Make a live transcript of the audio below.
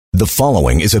The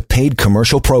following is a paid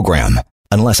commercial program.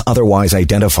 Unless otherwise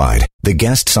identified, the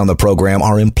guests on the program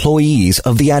are employees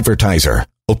of the advertiser.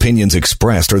 Opinions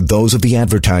expressed are those of the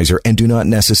advertiser and do not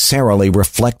necessarily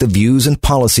reflect the views and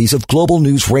policies of Global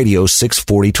News Radio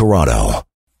 640 Toronto.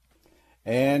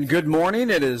 And good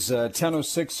morning. It is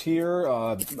 10:06 here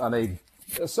on a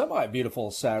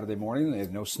semi-beautiful Saturday morning. They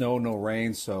have no snow, no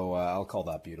rain, so I'll call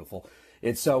that beautiful.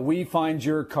 It's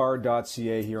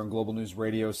wefindyourcar.ca here on Global News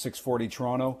Radio 640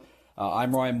 Toronto.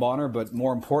 I'm Ryan Bonner, but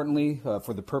more importantly,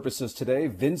 for the purposes today,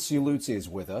 Vince Iuluzzi is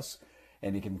with us,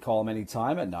 and you can call him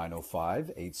anytime at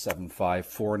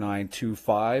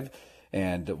 905-875-4925.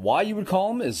 And why you would call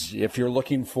him is if you're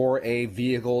looking for a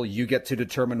vehicle, you get to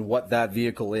determine what that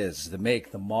vehicle is, the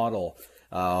make, the model,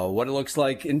 what it looks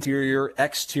like, interior,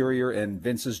 exterior, and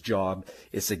Vince's job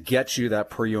is to get you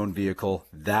that pre-owned vehicle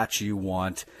that you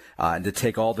want and to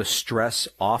take all the stress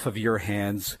off of your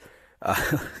hands.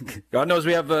 God knows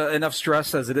we have enough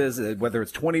stress as it is, whether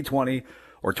it's 2020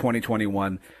 or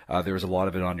 2021, there's a lot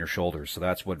of it on your shoulders. So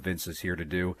that's what Vince is here to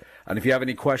do. And if you have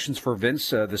any questions for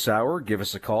Vince this hour, give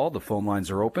us a call. The phone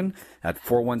lines are open at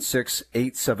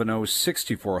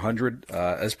 416-870-6400.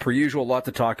 As per usual, a lot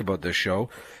to talk about this show.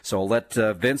 So I'll let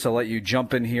Vince, I'll let you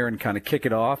jump in here and kind of kick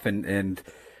it off and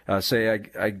say,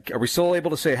 are we still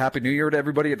able to say Happy New Year to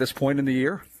everybody at this point in the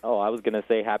year? Oh, I was going to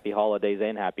say Happy Holidays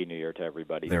and Happy New Year to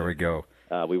everybody. There we go.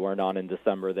 We weren't on in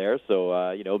December there,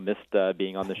 so, missed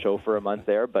being on the show for a month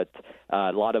there. But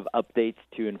a lot of updates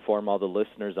to inform all the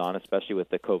listeners on, especially with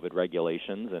the COVID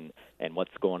regulations and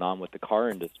what's going on with the car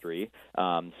industry.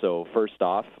 So first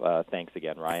off, thanks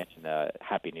again, Ryan, and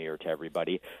Happy New Year to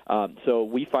everybody. So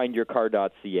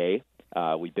wefindyourcar.ca.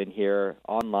 We've been here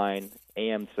online,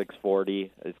 AM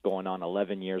 640. It's going on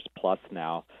 11 years plus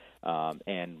now.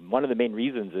 And one of the main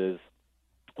reasons is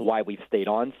why we've stayed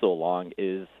on so long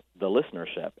is the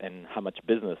listenership and how much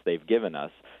business they've given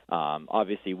us.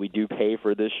 Obviously, we do pay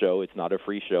for this show. It's not a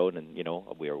free show, and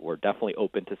we're definitely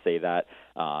open to say that.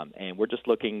 And we're just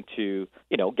looking to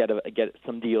get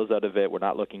some deals out of it. We're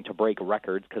not looking to break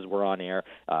records because we're on air.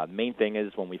 Main thing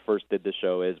is when we first did the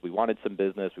show is we wanted some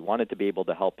business. We wanted to be able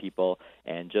to help people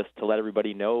and just to let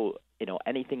everybody know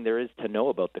anything there is to know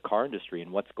about the car industry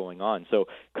and what's going on. So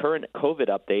current COVID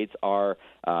updates are,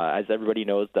 as everybody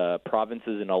knows, the province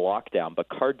is in a lockdown, but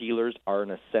car dealers are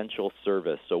an essential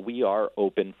service. So we are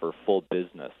open for full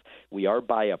business. We are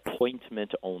by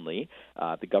appointment only.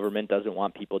 The government doesn't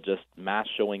want people just mass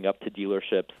showing up to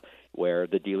dealerships where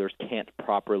the dealers can't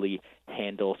properly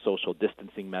handle social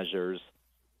distancing measures,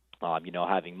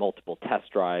 having multiple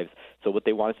test drives. So what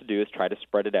they want us to do is try to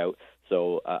spread it out.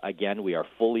 So, again, we are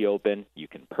fully open. You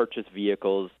can purchase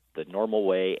vehicles the normal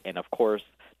way. And, of course,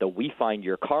 the We Find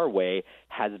Your Car way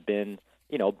has been,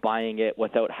 buying it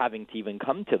without having to even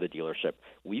come to the dealership.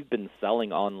 We've been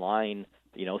selling online,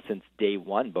 since day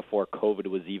one before COVID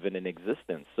was even in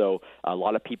existence. So a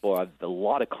lot of people have a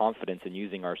lot of confidence in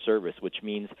using our service, which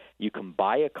means you can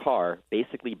buy a car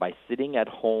basically by sitting at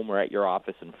home or at your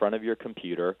office in front of your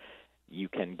computer. You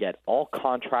can get all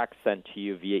contracts sent to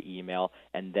you via email,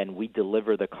 and then we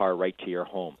deliver the car right to your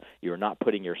home. You're not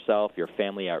putting yourself, your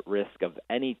family at risk of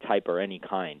any type or any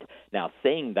kind. Now,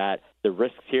 saying that, the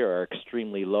risks here are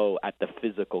extremely low at the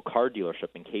physical car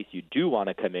dealership. In case you do want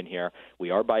to come in here, we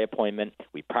are by appointment.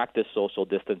 We practice social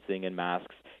distancing and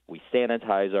masks. We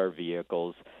sanitize our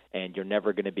vehicles, and you're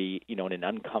never going to be, in an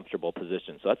uncomfortable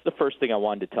position. So that's the first thing I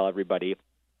wanted to tell everybody.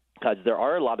 Because there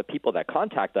are a lot of people that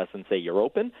contact us and say, you're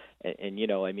open, and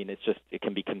it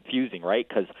can be confusing, right?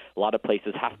 Because a lot of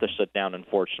places have to shut down,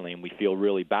 unfortunately, and we feel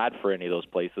really bad for any of those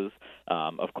places,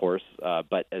 of course.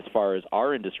 But as far as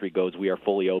our industry goes, we are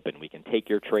fully open. We can take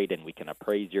your trade-in. We can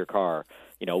appraise your car.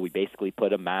 We basically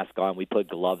put a mask on, we put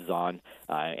gloves on,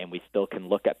 and we still can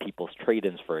look at people's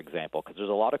trade-ins, for example, because there's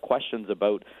a lot of questions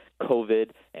about COVID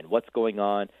and what's going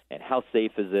on and how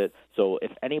safe is it. So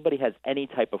if anybody has any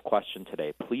type of question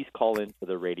today, please call into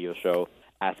the radio show,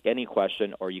 ask any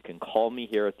question, or you can call me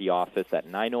here at the office at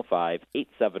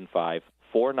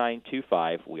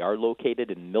 905-875-4925. We are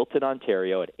located in Milton,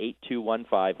 Ontario at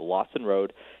 8215 Lawson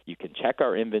Road. You can check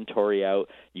our inventory out.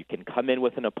 You can come in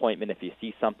with an appointment if you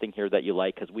see something here that you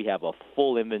like, because we have a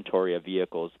full inventory of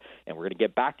vehicles, and we're going to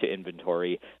get back to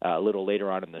inventory a little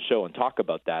later on in the show and talk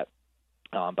about that.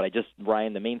 But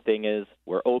Ryan, the main thing is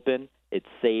we're open, it's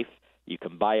safe, you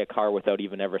can buy a car without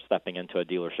even ever stepping into a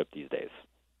dealership these days.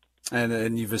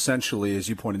 And you've essentially, as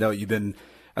you pointed out, you've been,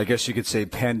 I guess you could say,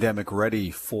 pandemic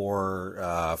ready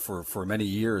for many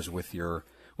years with your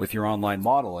online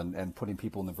model and putting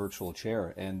people in the virtual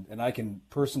chair. And I can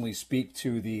personally speak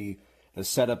to the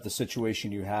setup, the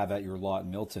situation you have at your lot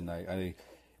in Milton.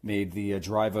 made the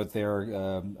drive out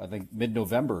there, I think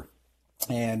mid-November,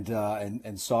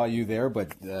 and saw you there.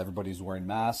 But everybody's wearing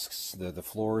masks. The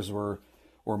floors were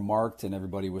marked, and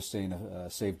everybody was staying a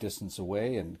safe distance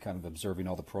away and kind of observing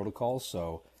all the protocols.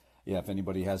 So, yeah, if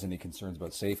anybody has any concerns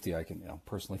about safety, I can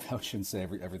personally vouch and say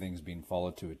everything's being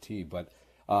followed to a T. But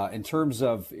in terms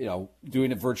of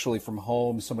doing it virtually from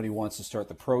home, somebody wants to start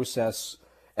the process,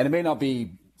 and it may not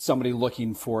be somebody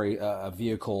looking for a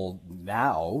vehicle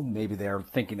now. Maybe they're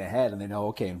thinking ahead and they know,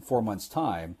 okay, in 4 months'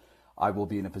 time, I will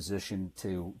be in a position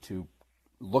to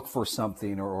look for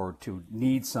something or to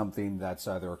need something that's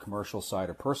either a commercial side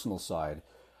or personal side.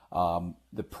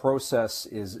 The process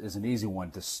is an easy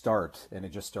one to start, and it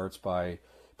just starts by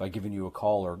giving you a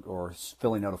call or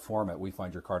filling out a form at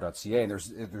wefindyourcar.ca,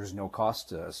 and there's no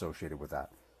cost associated with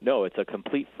that. No, it's a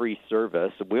complete free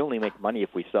service. We only make money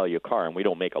if we sell you a car, and we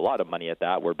don't make a lot of money at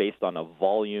that. We're based on a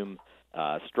volume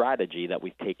strategy that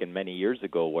we've taken many years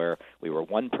ago, where we were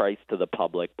one price to the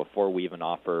public before we even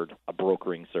offered a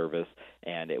brokering service,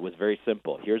 and it was very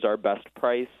simple. Here's our best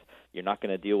price. You're not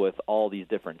going to deal with all these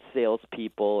different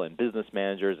salespeople and business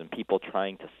managers and people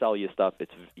trying to sell you stuff.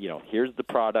 It's, here's the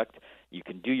product. You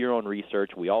can do your own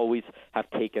research. We always have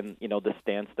taken, the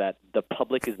stance that the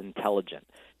public is intelligent.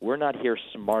 We're not here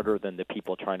smarter than the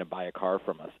people trying to buy a car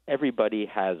from us. Everybody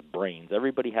has brains.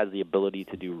 Everybody has the ability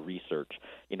to do research.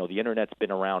 The Internet's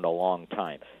been around a long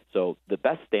time. So the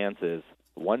best stance is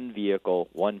one vehicle,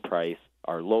 one price,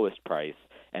 our lowest price,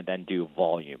 and then do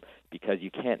volume, because you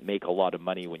can't make a lot of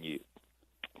money when you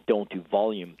don't do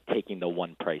volume taking the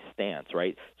one price stance,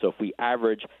 right? So if we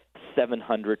average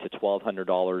 $700 to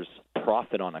 $1,200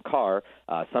 profit on a car,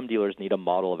 some dealers need a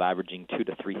model of averaging $2,000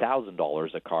 to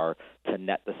 $3,000 a car to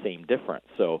net the same difference.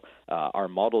 So our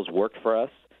models work for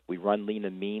us. We run lean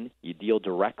and mean. You deal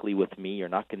directly with me. You're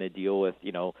not going to deal with,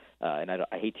 and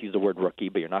I hate to use the word rookie,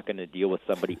 but you're not going to deal with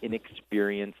somebody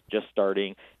inexperienced, just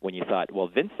starting, when you thought, well,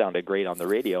 Vince sounded great on the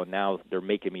radio. Now they're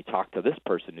making me talk to this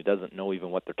person who doesn't know even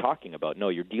what they're talking about. No,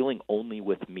 you're dealing only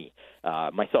with me,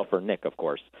 myself or Nick, of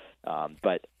course.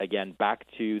 But again, back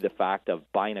to the fact of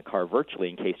buying a car virtually,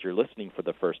 in case you're listening for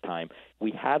the first time,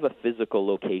 we have a physical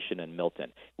location in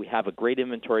Milton. We have a great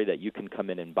inventory that you can come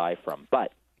in and buy from,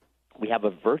 but we have a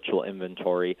virtual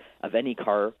inventory of any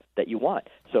car that you want.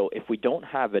 So if we don't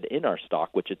have it in our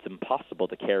stock, which it's impossible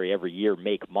to carry every year,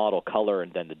 make, model, color,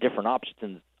 and then the different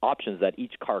options that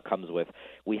each car comes with,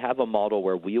 we have a model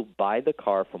where we'll buy the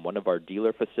car from one of our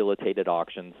dealer-facilitated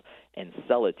auctions and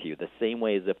sell it to you the same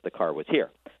way as if the car was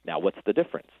here. Now, what's the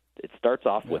difference? It starts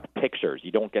off with pictures.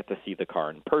 You don't get to see the car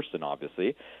in person,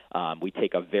 obviously. We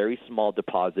take a very small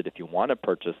deposit if you want to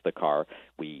purchase the car.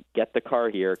 We get the car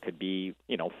here. It could be,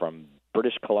 from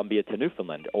British Columbia to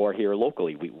Newfoundland or here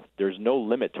locally. There's no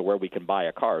limit to where we can buy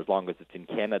a car. As long as it's in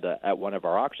Canada at one of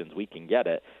our auctions, we can get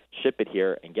it, ship it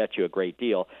here, and get you a great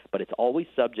deal. But it's always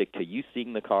subject to you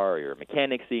seeing the car or your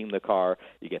mechanic seeing the car.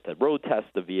 You get to road test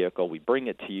the vehicle. We bring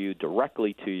it to you,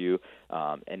 directly to you,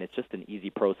 and it's just an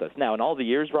easy process. Now, in all the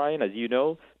years, Ryan, as you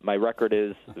know, my record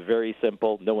is very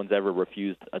simple. No one's ever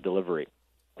refused a delivery.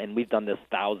 And we've done this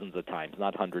thousands of times,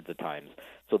 not hundreds of times.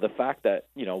 So the fact that,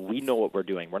 we know what we're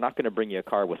doing, we're not going to bring you a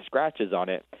car with scratches on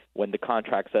it when the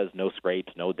contract says no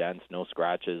scrapes, no dents, no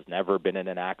scratches, never been in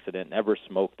an accident, never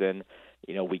smoked in.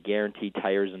 We guarantee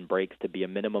tires and brakes to be a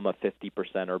minimum of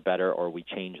 50% or better, or we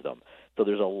change them. So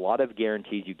there's a lot of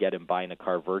guarantees you get in buying a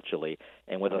car virtually.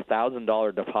 And with a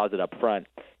 $1,000 deposit up front,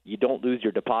 you don't lose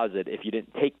your deposit if you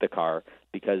didn't take the car,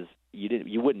 because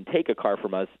you wouldn't take a car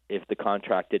from us if the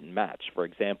contract didn't match. For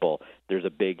example, there's a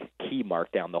big key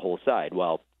mark down the whole side.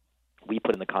 Well, we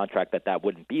put in the contract that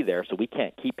wouldn't be there, so we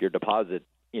can't keep your deposit,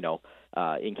 in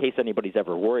case anybody's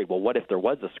ever worried, well, what if there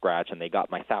was a scratch and they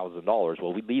got my $1,000?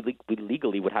 Well, we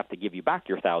legally would have to give you back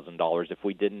your $1,000 if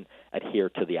we didn't adhere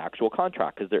to the actual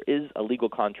contract, because there is a legal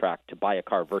contract to buy a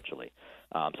car virtually.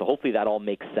 So hopefully that all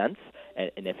makes sense,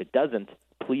 and if it doesn't,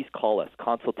 please call us.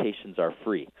 Consultations are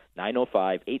free,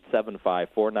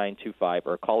 905-875-4925,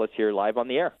 or call us here live on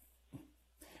the air.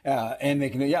 And they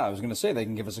can, I was going to say, they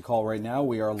can give us a call right now.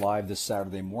 We are live this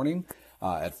Saturday morning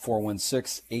at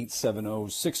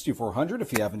 416-870-6400.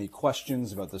 If you have any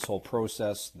questions about this whole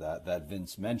process that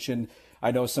Vince mentioned. I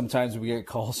know sometimes we get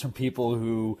calls from people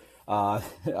who, I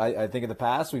think in the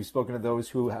past, we've spoken to those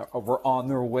who were on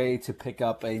their way to pick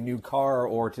up a new car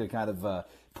or to kind of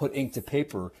put ink to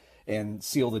paper and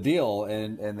seal the deal,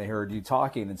 and they heard you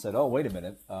talking and said, oh, wait a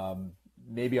minute,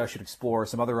 maybe I should explore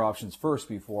some other options first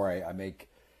before I make,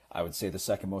 I would say, the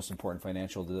second most important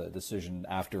financial decision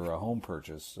after a home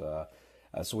purchase.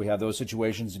 So we have those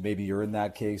situations. Maybe you're in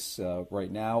that case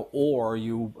right now, or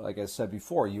you, like I said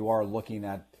before, you are looking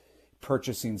at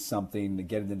purchasing something,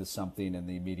 getting into something in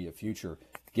the immediate future,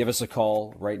 give us a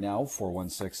call right now,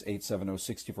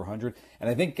 416-870-6400. And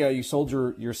I think you sold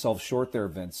yourself short there,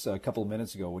 Vince, a couple of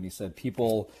minutes ago when you said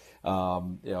people,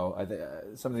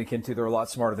 something akin to they're a lot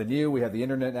smarter than you. We have the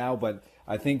internet now, but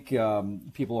I think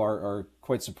people are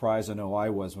quite surprised. I know I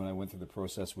was when I went through the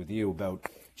process with you about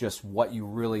just what you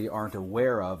really aren't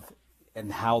aware of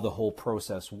and how the whole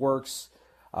process works.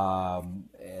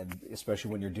 And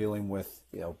especially when you're dealing with,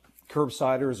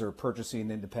 curbsiders or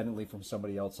purchasing independently from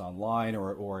somebody else online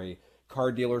or a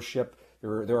car dealership.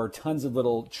 There are tons of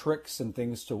little tricks and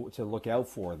things to look out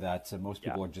for that most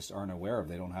people just aren't aware of.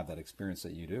 They don't have that experience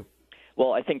that you do.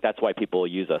 Well, I think that's why people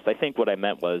use us. I think what I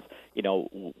meant was,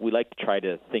 we like to try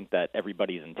to think that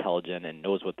everybody's intelligent and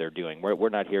knows what they're doing. We're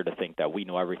not here to think that we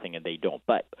know everything and they don't.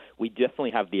 But we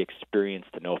definitely have the experience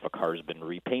to know if a car's been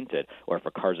repainted or if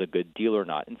a car's a good deal or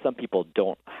not. And some people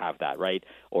don't have that, right?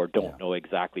 Or don't know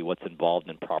exactly what's involved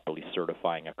in properly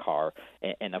certifying a car.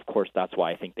 And of course, that's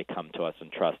why I think they come to us and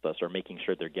trust us, or making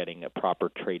sure they're getting a proper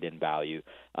trade-in value.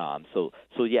 So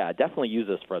definitely use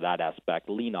us for that aspect.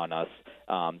 Lean on us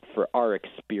for our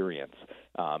experience.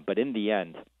 But in the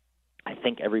end, I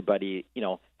think everybody,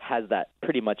 has that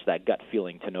pretty much that gut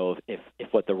feeling to know if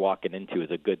what they're walking into is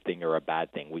a good thing or a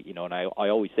bad thing. And I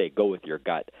always say go with your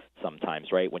gut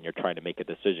sometimes, right, when you're trying to make a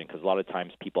decision, because a lot of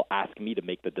times people ask me to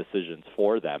make the decisions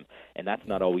for them, and that's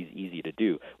not always easy to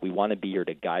do. We want to be here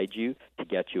to guide you, to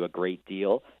get you a great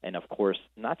deal, and of course,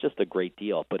 not just a great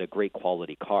deal, but a great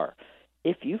quality car.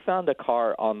 If you found a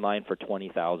car online for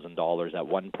 $20,000 at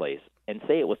one place, and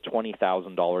say it was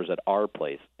 $20,000 at our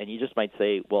place, and you just might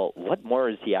say, well, what more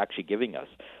is he actually giving us?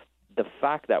 The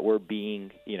fact that we're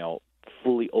being,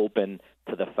 fully open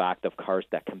to the fact of cars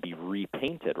that can be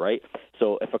repainted, right?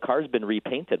 So if a car's been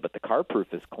repainted, but the car proof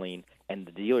is clean, and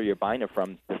the dealer you're buying it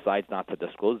from decides not to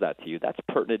disclose that to you, that's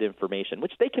pertinent information,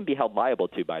 which they can be held liable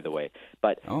to, by the way.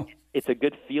 But it's a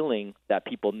good feeling that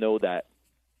people know that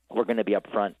we're going to be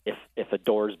upfront if a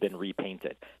door's been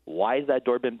repainted. Why has that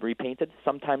door been repainted?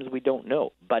 Sometimes we don't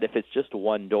know. But if it's just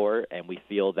one door and we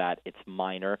feel that it's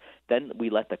minor, then we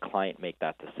let the client make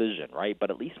that decision, right?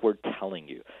 But at least we're telling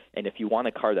you. And if you want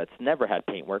a car that's never had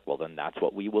paint work, well, then that's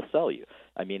what we will sell you.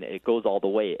 I mean, it goes all the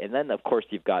way. And then, of course,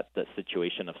 you've got the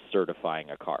situation of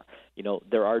certifying a car.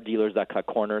 There are dealers that cut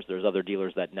corners. There's other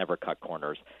dealers that never cut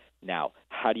corners. Now,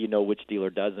 how do you know which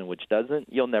dealer does and which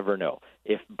doesn't? You'll never know.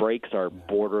 If brakes are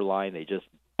borderline, they just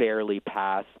barely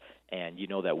pass, and you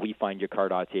know that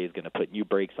WeFindYourCar.ca is going to put new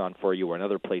brakes on for you where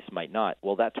another place might not,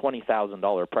 well, that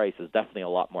 $20,000 price is definitely a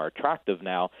lot more attractive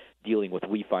now dealing with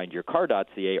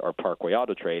WeFindYourCar.ca or Parkway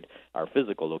Auto Trade, our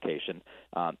physical location,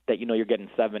 that you're getting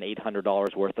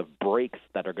 $700-800 worth of brakes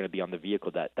that are going to be on the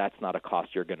vehicle. That's not a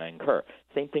cost you're going to incur.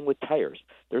 Same thing with tires.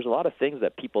 There's a lot of things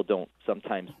that people don't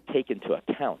sometimes take into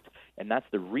account, and that's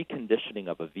the reconditioning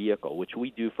of a vehicle, which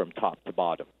we do from top to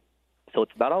bottom. So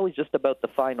it's not always just about the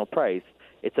final price.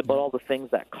 It's about all the things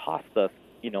that cost us,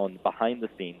 behind the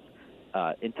scenes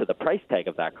into the price tag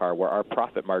of that car, where our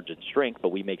profit margins shrink, but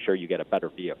we make sure you get a better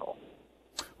vehicle.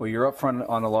 Well, you're upfront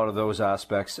on a lot of those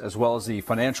aspects, as well as the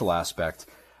financial aspect.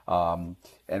 And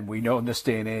we know in this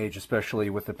day and age, especially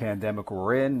with the pandemic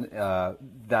we're in,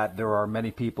 that there are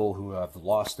many people who have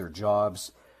lost their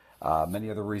jobs, many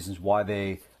other reasons why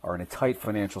they are in a tight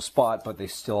financial spot, but they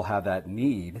still have that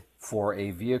need for a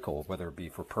vehicle, whether it be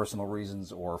for personal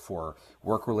reasons or for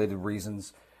work-related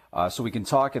reasons. So we can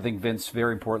talk, I think, Vince,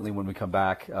 very importantly when we come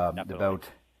back about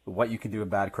what you can do in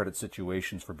bad credit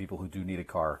situations for people who do need a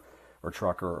car or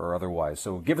truck or otherwise.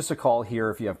 So give us a call here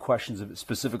if you have questions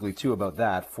specifically, too, about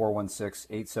that,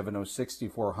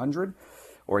 416-870-6400.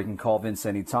 Or you can call Vince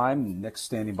anytime. Nick's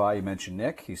standing by. You mentioned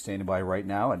Nick. He's standing by right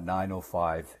now at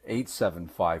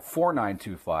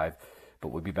 905-875-4925. But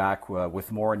we'll be back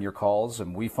with more on your calls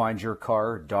and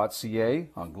WeFindYourCar.ca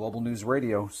on Global News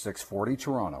Radio, 640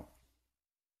 Toronto.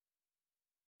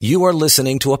 You are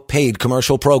listening to a paid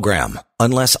commercial program.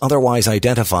 Unless otherwise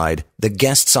identified, the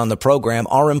guests on the program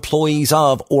are employees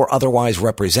of or otherwise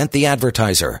represent the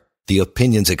advertiser. The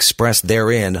opinions expressed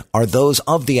therein are those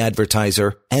of the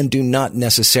advertiser and do not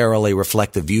necessarily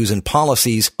reflect the views and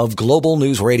policies of Global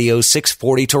News Radio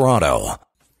 640 Toronto.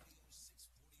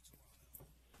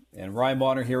 And Ryan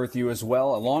Bonner here with you as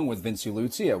well, along with Vince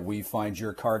Uluzzi at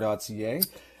WeFindYourCar.ca.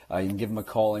 You can give him a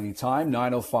call anytime,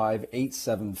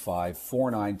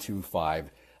 905-875-4925.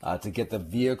 To get the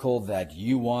vehicle that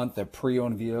you want, the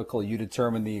pre-owned vehicle. You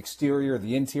determine the exterior,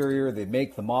 the interior, the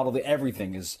make, the model,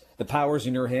 everything is, the power's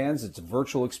in your hands. It's a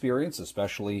virtual experience,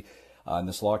 especially in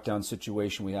this lockdown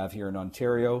situation we have here in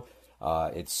Ontario.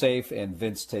 It's safe, and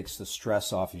Vince takes the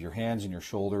stress off of your hands and your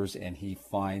shoulders, and he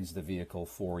finds the vehicle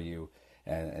for you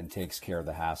and takes care of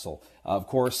the hassle. Of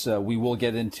course, we will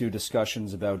get into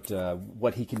discussions about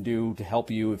what he can do to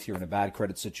help you if you're in a bad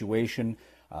credit situation,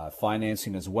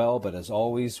 financing as well. But as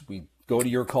always, we go to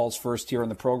your calls first here on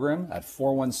the program at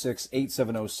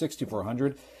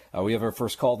 416-870-6400. We have our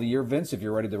first call of the year, Vince, if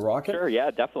you're ready to rock it. Sure, yeah,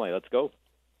 definitely. Let's go.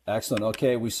 Excellent.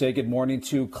 Okay, we say good morning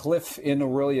to Cliff in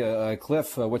Aurelia.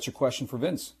 Cliff, what's your question for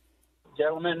Vince?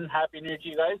 Gentlemen, Happy New Year to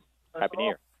you guys. Happy New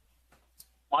Year.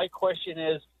 My question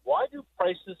is, why do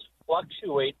prices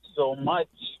fluctuate so much?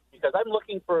 Because I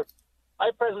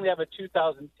presently have a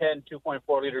 2010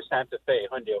 2.4-liter Santa Fe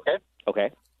Hyundai, okay? Okay.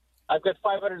 I've got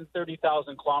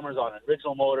 530,000 kilometers on it,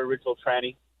 original motor, original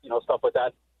tranny, stuff like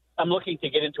that. I'm looking to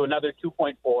get into another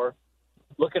 2.4,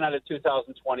 looking at a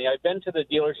 2020. I've been to the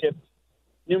dealership,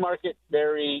 Newmarket,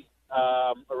 Barrie,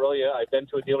 Aurelia. I've been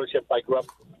to a dealership. I grew up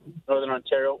in Northern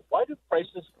Ontario. Why do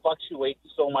prices fluctuate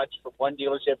so much from one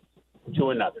dealership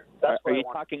to another? Are you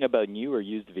talking about new or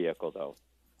used vehicle, though?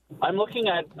 I'm looking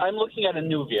at a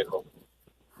new vehicle.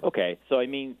 Okay, so I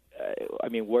mean,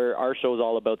 where our show is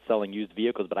all about selling used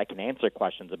vehicles, but I can answer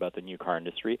questions about the new car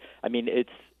industry. I mean,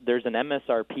 there's an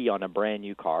MSRP on a brand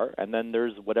new car, and then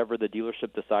there's whatever the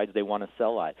dealership decides they want to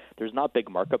sell at. There's not big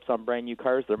markups on brand new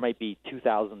cars. There might be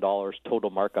 $2,000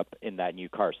 total markup in that new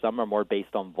car. Some are more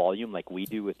based on volume, like we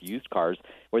do with used cars,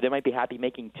 where they might be happy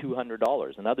making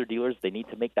 $200. And other dealers, they need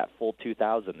to make that full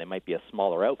 $2,000. They might be a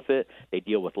smaller outfit. They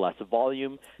deal with less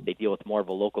volume. They deal with more of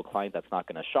a local client that's not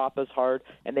going to shop as hard,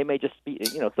 and they may just be,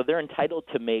 so they're entitled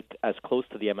to make as close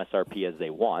to the MSRP as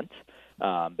they want,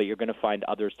 but you're going to find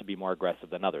others to be more aggressive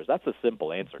than others. That's a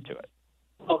simple answer to it.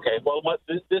 Okay, well,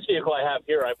 this vehicle I have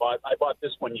here, I bought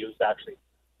this one used, actually.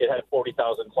 It had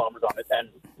 40,000 kilometers on it, and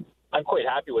I'm quite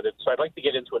happy with it, so I'd like to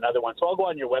get into another one. So I'll go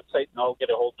on your website, and I'll get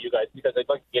a hold of you guys, because I'd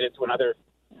like to get into another.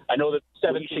 I know that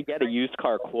you should get a used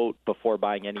car quote before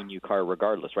buying any new car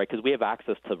regardless, right? Because we have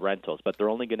access to rentals, but they're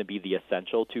only going to be the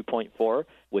essential 2.4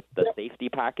 with the safety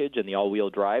package and the all-wheel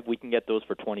drive. We can get those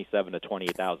for $27,000 to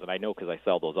 $28,000. I know because I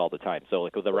sell those all the time. So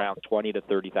like with around 20 to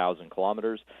 30,000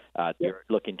 kilometers, you're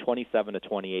looking 27 to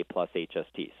 28 plus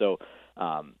HST. So,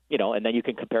 and then you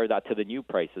can compare that to the new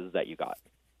prices that you got.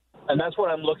 And that's what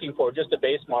I'm looking for, just a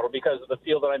base model, because of the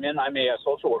field that I'm in. I'm a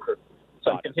social worker. So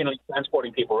I'm continually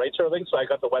transporting people, right, Sterling? So I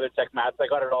got the WeatherTech mats. I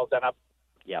got it all done up.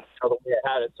 Yes. The way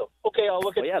I had it. So, okay, I'll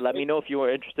look at it. Let me know if you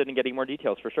are interested in getting more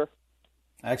details, for sure.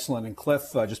 Excellent. And Cliff,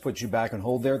 just put you back on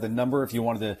hold there. The number, if you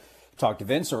wanted to talk to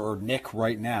Vince or Nick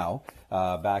right now,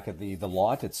 back at the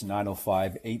lot, it's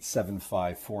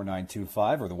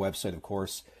 905-875-4925, or the website, of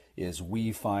course, is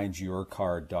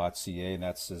wefindyourcar.ca, and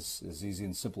that's as easy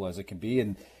and simple as it can be.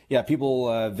 And, yeah,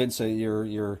 people, Vince,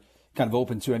 you're kind of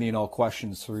open to any and all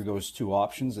questions through those two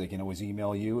options. They can always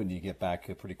email you, and you get back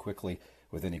pretty quickly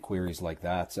with any queries like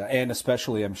that. And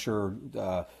especially, I'm sure,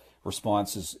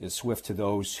 response is swift to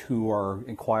those who are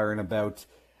inquiring about,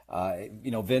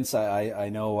 Vince, I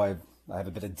know I have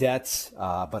a bit of debt,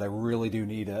 but I really do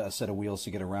need a set of wheels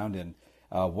to get around in.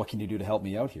 What can you do to help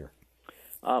me out here?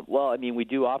 We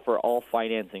do offer all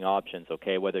financing options,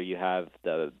 okay, whether you have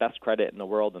the best credit in the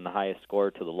world and the highest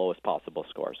score to the lowest possible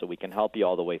score. So we can help you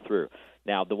all the way through.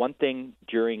 Now, the one thing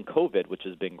during COVID, which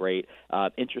has been great,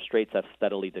 interest rates have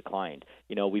steadily declined.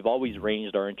 We've always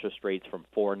ranged our interest rates from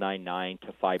 4.99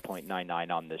 to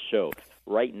 5.99 on this show.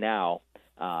 Right now,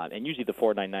 and usually the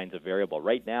 4.99 is a variable.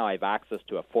 Right now, I have access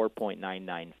to a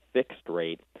 4.99 fixed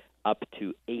rate up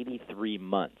to 83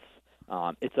 months.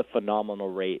 It's a phenomenal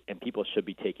rate, and people should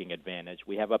be taking advantage.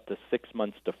 We have up to 6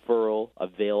 months deferral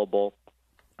available,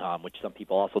 which some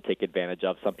people also take advantage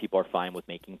of. Some people are fine with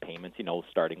making payments,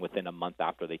 starting within a month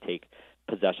after they take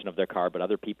possession of their car, but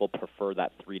other people prefer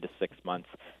that 3 to 6 months,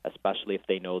 especially if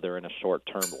they know they're in a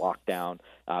short-term lockdown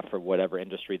for whatever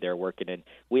industry they're working in.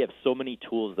 We have so many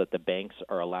tools that the banks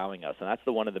are allowing us, and that's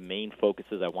one of the main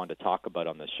focuses I want to talk about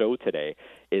on the show today.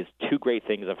 Is two great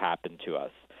things have happened to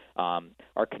us.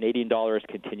 Our Canadian dollar has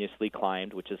continuously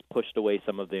climbed, which has pushed away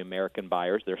some of the American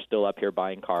buyers. They're still up here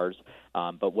buying cars,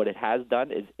 but what it has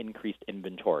done is increased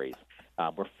inventories.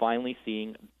 We're finally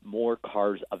seeing more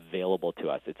cars available to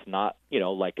us. It's not,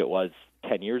 like it was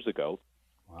 10 years ago,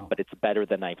 wow, but it's better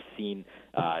than I've seen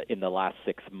in the last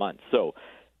 6 months. So,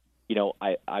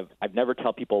 I've never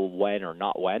tell people when or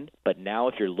not when, but now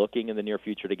if you're looking in the near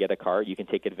future to get a car, you can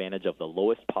take advantage of the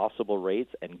lowest possible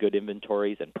rates and good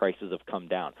inventories, and prices have come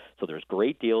down. So there's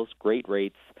great deals, great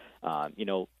rates.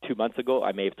 2 months ago,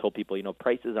 I may have told people,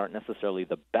 prices aren't necessarily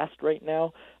the best right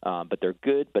now, but they're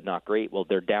good, but not great. Well,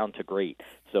 they're down to great.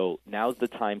 So now's the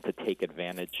time to take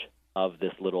advantage of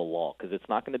this little lull, because it's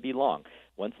not going to be long.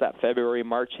 Once that February,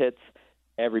 March hits,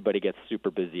 everybody gets super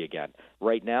busy again.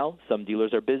 Right now, some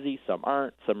dealers are busy, some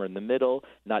aren't, some are in the middle.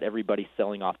 Not everybody's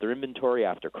selling off their inventory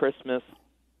after Christmas,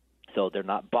 so they're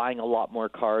not buying a lot more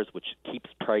cars, which keeps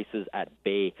prices at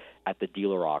bay at the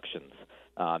dealer auctions.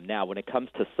 Now, when it comes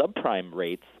to subprime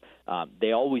rates,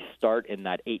 they always start in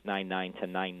that 899 to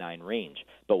 99 range.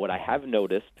 But what I have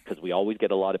noticed, because we always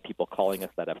get a lot of people calling us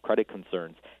that have credit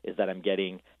concerns, is that I'm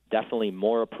getting definitely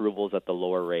more approvals at the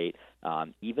lower rate.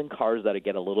 Even cars that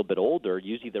get a little bit older,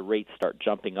 usually the rates start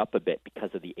jumping up a bit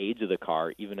because of the age of the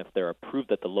car. Even if they're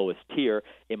approved at the lowest tier,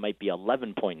 it might be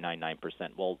 11.99%.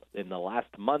 Well, in the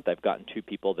last month, I've gotten two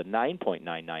people to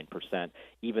 9.99%,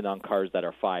 even on cars that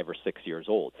are 5 or 6 years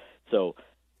old. So,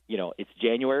 it's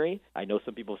January. I know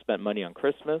some people spent money on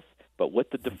Christmas, but with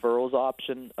the deferrals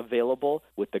option available,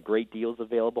 with the great deals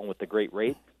available, and with the great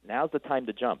rates, now's the time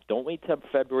to jump. Don't wait till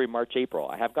February, March, April.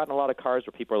 I have gotten a lot of cars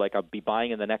where people are like, I'll be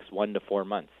buying in the next 1 to 4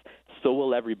 months. So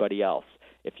will everybody else.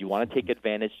 If you want to take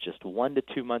advantage just 1 to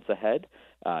 2 months ahead,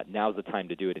 now's the time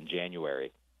to do it in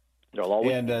January. There'll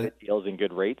always be good deals and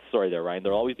good rates. Sorry there, Ryan.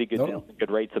 There'll always be good deals and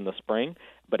good rates in the spring.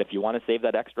 But if you want to save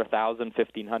that extra $1,000,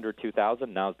 $1,500, $2,000,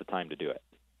 now's the time to do it.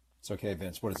 It's okay,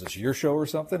 Vince. What is this, your show or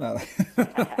something?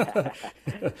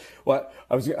 Well,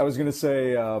 I was going to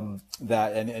say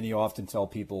that, and you often tell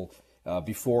people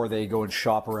before they go and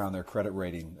shop around their credit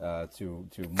rating to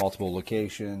multiple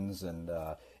locations, and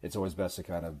it's always best to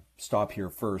kind of stop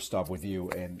here first, stop with you,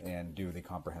 and do the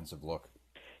comprehensive look.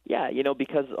 Yeah,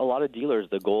 because a lot of dealers,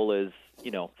 the goal is,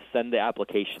 send the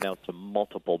application out to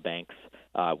multiple banks,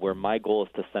 where my goal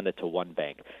is to send it to one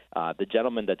bank. The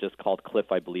gentleman that just called,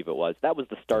 Cliff, I believe it was, that was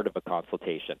the start of a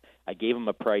consultation. I gave him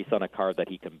a price on a car that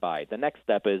he can buy. The next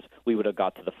step is we would have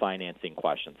got to the financing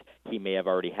questions. He may have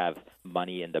already have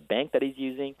money in the bank that he's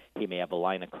using. He may have a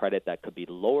line of credit that could be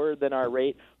lower than our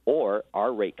rate, or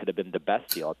our rate could have been the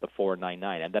best deal at the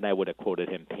 499, and then I would have quoted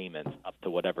him payments up to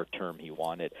whatever term he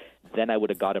wanted. Then I would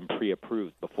have got him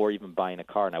pre-approved before even buying a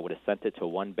car, and I would have sent it to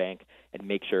one bank and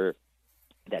make sure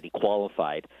that he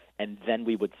qualified, and then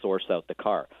we would source out the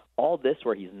car. All this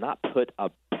where he's not put a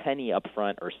penny up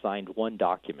front or signed one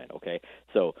document, okay?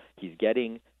 So he's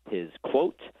getting his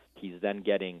quote. He's then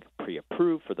getting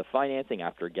pre-approved for the financing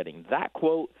after getting that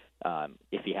quote.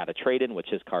 If he had a trade-in, which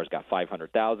his car's got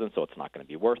 $500,000, so it's not going to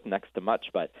be worth next to much,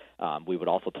 but we would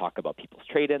also talk about people's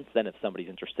trade-ins. Then if somebody's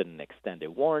interested in extended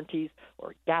warranties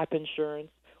or gap insurance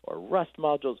or rust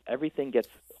modules, everything gets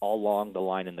all along the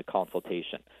line in the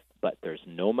consultation. But there's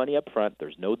no money up front.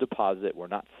 There's no deposit. We're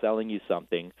not selling you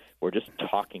something. We're just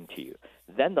talking to you.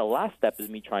 Then the last step is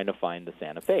me trying to find the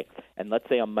Santa Fe. And let's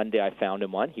say on Monday I found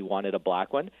him one. He wanted a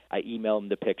black one. I email him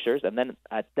the pictures. And then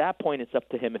at that point, it's up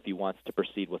to him if he wants to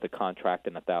proceed with a contract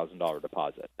and a $1,000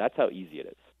 deposit. That's how easy it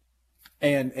is.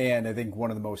 And I think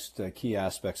one of the most key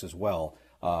aspects as well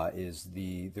is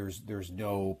there's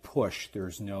no push.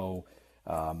 There's no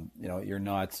you're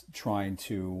not trying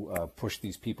to push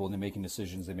these people into making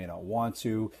decisions they may not want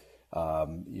to.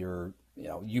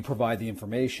 You provide the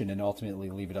information and ultimately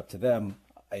leave it up to them.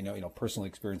 I know, personally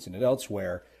experiencing it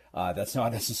elsewhere, that's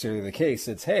not necessarily the case.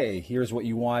 It's, hey, here's what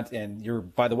you want,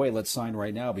 and by the way, let's sign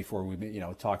right now before we,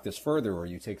 talk this further, or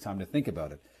you take time to think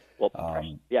about it. Well,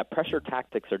 pressure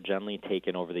tactics are generally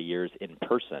taken over the years in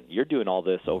person. You're doing all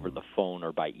this over the phone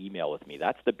or by email with me.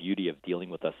 That's the beauty of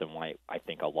dealing with us and why I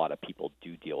think a lot of people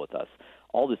do deal with us.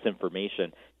 All this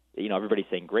information, everybody's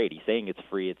saying, great, he's saying it's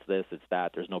free, it's this, it's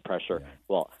that, there's no pressure. Yeah.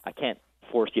 Well, I can't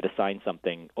force you to sign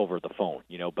something over the phone,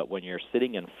 but when you're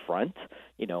sitting in front,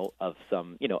 of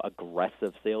some,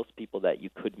 aggressive salespeople that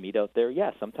you could meet out there,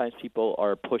 sometimes people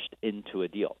are pushed into a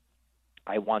deal.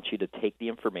 I want you to take the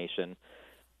information,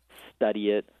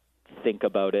 study it, think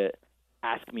about it,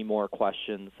 ask me more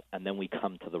questions, and then we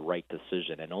come to the right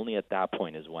decision. And only at that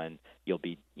point is when you'll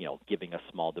be, giving a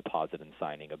small deposit and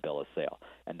signing a bill of sale.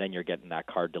 And then you're getting that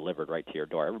car delivered right to your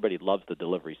door. Everybody loves the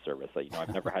delivery service.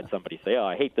 I've never had somebody say, oh,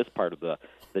 I hate this part of the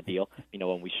deal.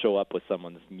 When we show up with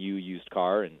someone's new used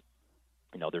car and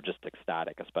they're just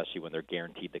ecstatic, especially when they're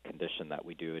guaranteed the condition that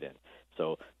we do it in.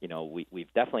 So,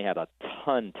 we've definitely had a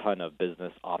ton of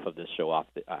business off of this show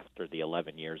after the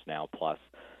 11 years now plus.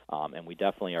 And we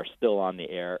definitely are still on the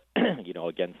air,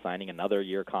 again, signing another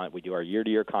year. We do our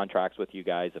year-to-year contracts with you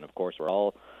guys. And, of course, we're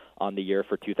all on the year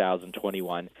for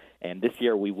 2021. And this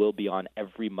year we will be on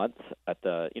every month at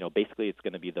basically it's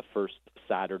going to be the first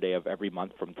Saturday of every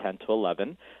month from 10 to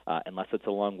 11. Unless it's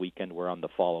a long weekend, we're on the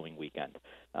following weekend.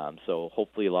 So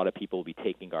hopefully a lot of people will be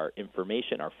taking our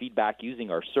information, our feedback,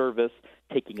 using our service,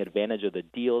 taking advantage of the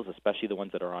deals, especially the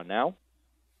ones that are on now.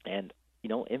 And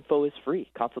info is free.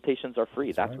 Consultations are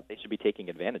free. That's right. what they should be taking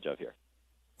advantage of here.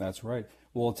 That's right.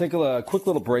 We'll take a quick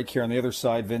little break here. On the other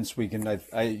side, Vince, we can.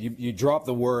 You dropped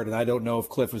the word, and I don't know if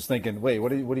Cliff was thinking, "Wait, what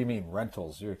do you mean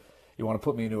rentals? You want to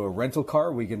put me into a rental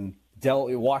car? We can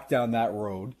walk down that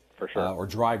road, for sure, or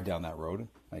drive down that road,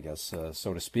 I guess,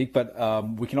 so to speak." But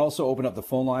we can also open up the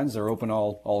phone lines. They're open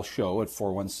all show at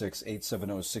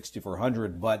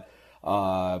 416-870-6400. But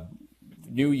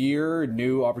new year,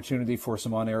 new opportunity for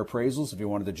some on-air appraisals. If you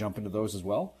wanted to jump into those as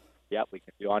well. Yeah, we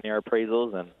can do on-air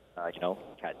appraisals and.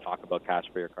 Talk about cash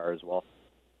for your car as well.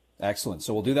 Excellent.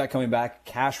 So we'll do that coming back.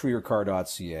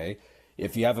 Cashforyourcar.ca.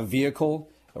 If you have a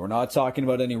vehicle, we're not talking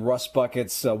about any rust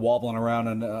buckets wobbling around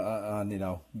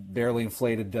on barely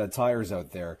inflated tires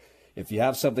out there. If you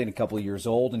have something a couple of years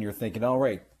old and you're thinking, all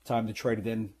right, time to trade it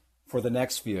in for the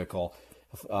next vehicle,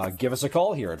 give us a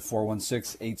call here at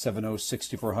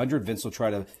 416-870-6400. Vince will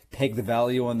try to peg the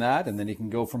value on that, and then you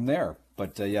can go from there.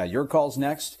 But your call's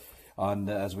next.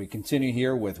 As we continue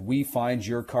here with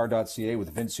WeFindYourCar.ca with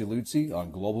Vince Iuzzi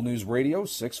on Global News Radio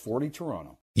 640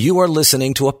 Toronto. You are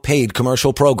listening to a paid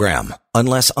commercial program.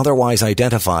 Unless otherwise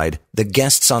identified, the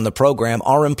guests on the program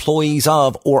are employees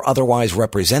of or otherwise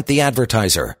represent the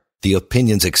advertiser. The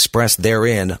opinions expressed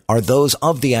therein are those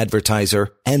of the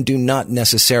advertiser and do not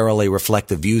necessarily reflect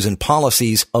the views and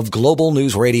policies of Global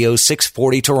News Radio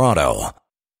 640 Toronto.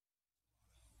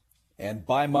 And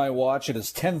by my watch, it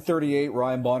is 10:38.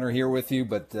 Ryan Bonner here with you,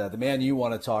 but the man you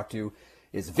want to talk to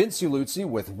is Vince Iuzzi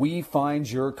with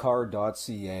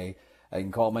WeFindYourCar.ca. You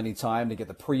can call him anytime to get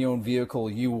the pre-owned vehicle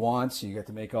you want. So you get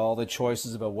to make all the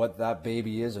choices about what that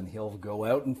baby is, and he'll go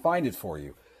out and find it for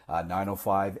you.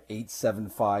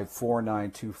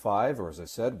 905-875-4925, or as I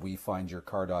said,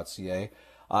 WeFindYourCar.ca.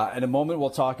 In a moment, we'll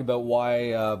talk about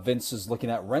why Vince is looking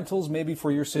at rentals maybe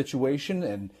for your situation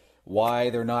and why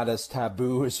they're not as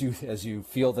taboo as you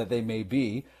feel that they may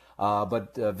be.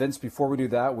 But Vince, before we do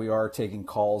that, we are taking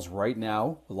calls right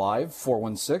now, live,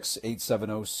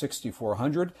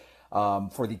 416-870-6400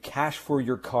 for the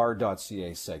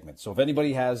cashforyourcar.ca segment. So if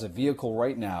anybody has a vehicle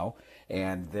right now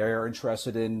and they're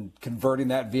interested in converting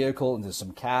that vehicle into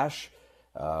some cash,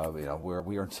 we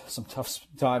are in some tough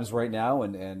times right now,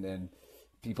 and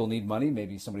people need money.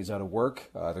 Maybe somebody's out of work.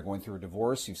 They're going through a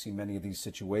divorce. You've seen many of these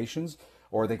situations.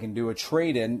 Or they can do a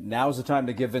trade-in. Now's the time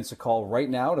to give Vince a call right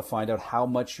now to find out how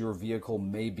much your vehicle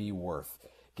may be worth.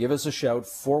 Give us a shout,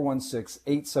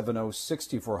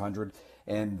 416-870-6400.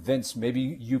 And Vince, maybe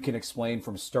you can explain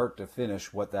from start to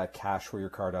finish what that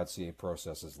cashforyourcar.ca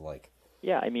process is like.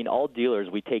 Yeah, I mean, all dealers,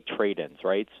 we take trade-ins,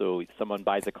 right? So someone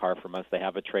buys a car from us, they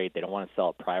have a trade, they don't want to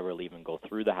sell it privately, even go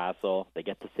through the hassle. They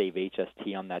get to save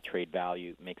HST on that trade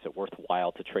value, makes it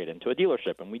worthwhile to trade into a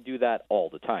dealership, and we do that all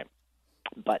the time.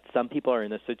 But some people are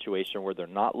in a situation where they're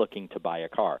not looking to buy a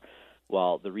car.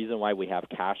 Well, the reason why we have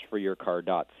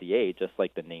cashforyourcar.ca, just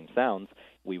like the name sounds,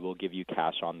 we will give you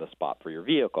cash on the spot for your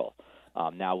vehicle.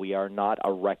 Now, we are not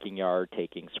a wrecking yard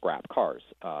taking scrap cars,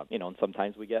 and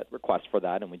sometimes we get requests for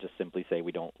that, and we just simply say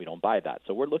we don't buy that.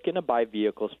 So we're looking to buy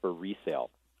vehicles for resale.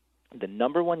 The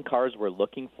number one cars we're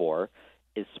looking for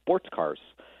is sports cars.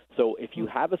 So if you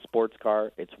have a sports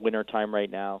car, it's wintertime right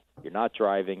now, you're not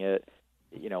driving it,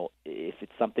 if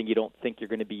it's something you don't think you're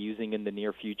going to be using in the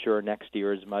near future or next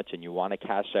year as much and you want to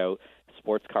cash out,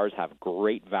 sports cars have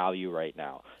great value right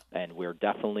now, and we're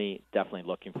definitely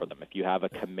looking for them. If you have a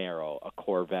Camaro, a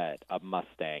Corvette, a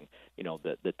Mustang,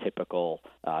 the typical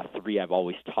three I've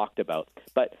always talked about.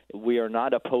 But we are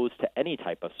not opposed to any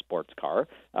type of sports car.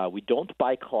 We don't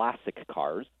buy classic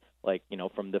cars like,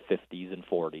 from the 50s and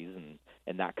 40s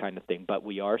and that kind of thing. But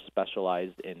we are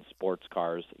specialized in sports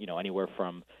cars, anywhere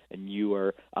from a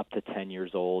newer up to 10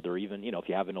 years old, or even, if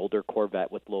you have an older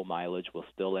Corvette with low mileage, we'll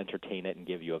still entertain it and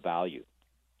give you a value.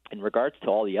 In regards to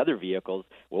all the other vehicles,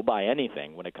 we'll buy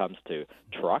anything when it comes to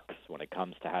trucks, when it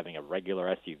comes to having a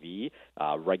regular SUV,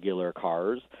 regular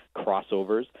cars,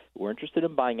 crossovers. We're interested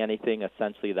in buying anything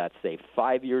essentially that's, say,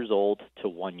 5 years old to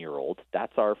 1 year old.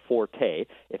 That's our forte.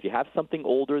 If you have something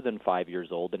older than 5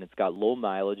 years old and it's got low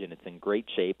mileage and it's in great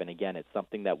shape, and again, it's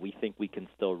something that we think we can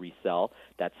still resell,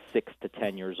 that's 6 to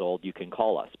 10 years old, you can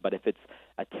call us. But if it's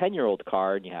a 10-year-old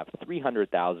car and you have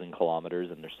 300,000 kilometers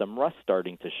and there's some rust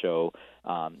starting to show,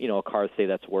 a car, say,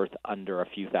 that's worth under a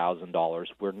few $1,000s,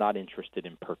 we're not interested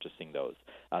in purchasing those.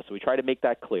 So we try to make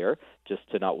that clear just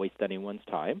to not waste anyone's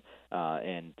time.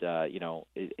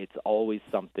 It's always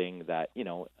something that,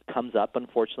 comes up,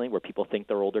 unfortunately, where people think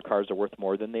their older cars are worth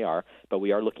more than they are, but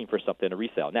we are looking for something to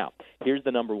resell. Now, here's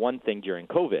the number one thing during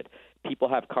COVID. People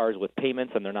have cars with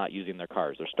payments and they're not using their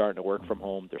cars. They're starting to work from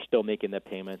home. They're still making their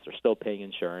payments. They're still paying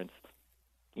insurance.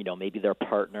 maybe their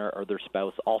partner or their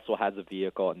spouse also has a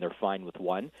vehicle and they're fine with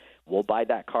one. We'll buy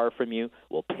that car from you.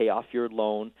 We'll pay off your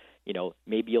loan.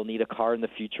 Maybe you'll need a car in the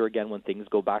future again when things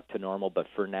go back to normal. But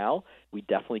for now, we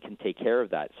definitely can take care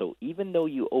of that. So even though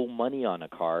you owe money on a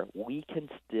car, we can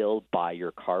still buy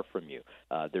your car from you.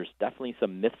 There's definitely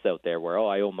some myths out there where,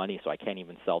 I owe money, so I can't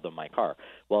even sell them my car.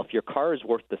 Well, if your car is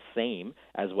worth the same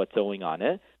as what's owing on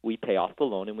it, we pay off the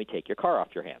loan and we take your car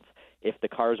off your hands. If the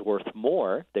car is worth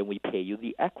more, then we pay you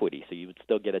the equity. So you would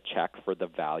still get a check for the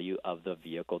value of the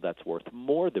vehicle that's worth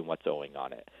more than what's owing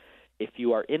on it. If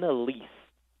you are in a lease,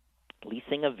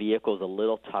 leasing a vehicle is a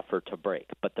little tougher to break,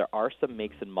 but there are some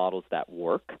makes and models that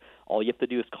work. All you have to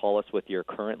do is call us with your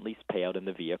current lease payout in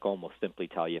the vehicle, and we'll simply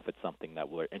tell you if it's something that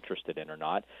we're interested in or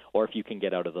not, or if you can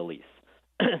get out of the lease.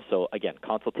 So again,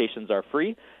 consultations are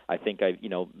free. I think I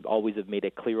always have made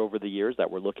it clear over the years that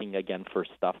we're looking again for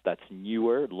stuff that's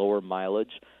newer, lower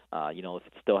mileage. If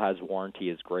it still has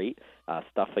warranty is great.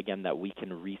 Stuff again that we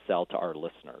can resell to our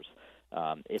listeners.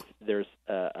 If there's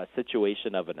a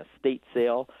situation of an estate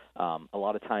sale, a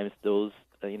lot of times those,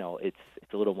 it's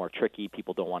a little more tricky.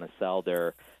 People don't want to sell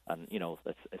their,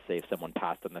 let's say if someone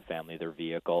passed in the family their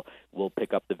vehicle, we'll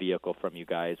pick up the vehicle from you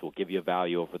guys. We'll give you a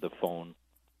value over the phone.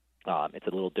 It's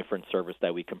a little different service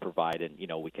that we can provide, and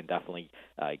we can definitely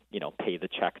pay the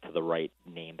check to the right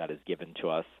name that is given to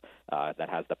us that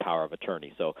has the power of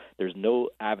attorney. So there's no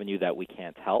avenue that we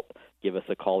can't help. Give us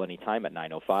a call anytime at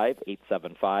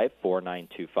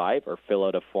 905-875-4925 or fill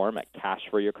out a form at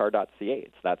cashforyourcar.ca.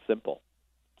 It's that simple.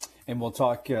 And we'll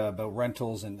talk about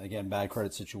rentals and, again, bad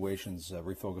credit situations,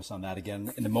 refocus on that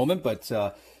again in a moment. But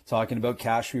talking about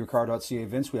cashforyourcar.ca,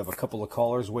 Vince, we have a couple of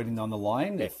callers waiting on the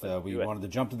line. If we wanted to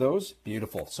jump to those,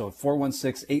 beautiful. So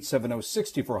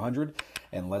 416-870-6400.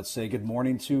 And let's say good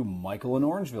morning to Michael in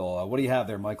Orangeville. What do you have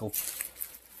there, Michael?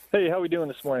 Hey, how are we doing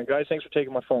this morning, guys? Thanks for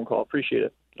taking my phone call. Appreciate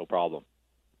it. No problem.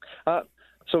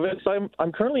 So, Vince,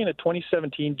 I'm currently in a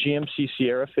 2017 GMC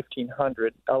Sierra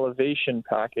 1500 elevation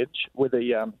package with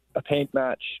a paint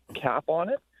match cap on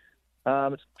it.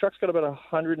 The truck's got about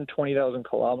 120,000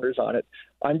 kilometers on it.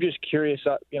 I'm just curious.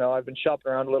 I've been shopping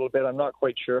around a little bit. I'm not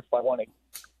quite sure if I want to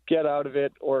get out of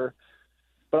it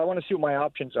but I want to see what my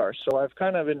options are. So I've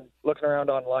kind of been looking around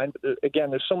online. But again,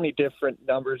 there's so many different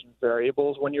numbers and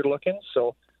variables when you're looking.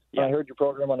 So when I heard your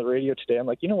program on the radio today, I'm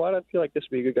like, you know what? I feel like this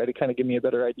would be a good guy to kind of give me a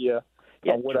better idea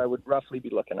on what I would roughly be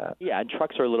looking at. Yeah, and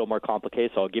trucks are a little more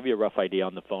complicated, so I'll give you a rough idea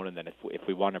on the phone, and then if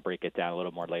we want to break it down a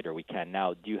little more later, we can.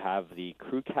 Now, do you have the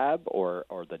crew cab or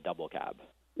the double cab?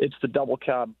 It's the double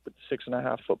cab with the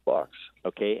 6.5-foot box.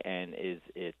 Okay, and is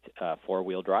it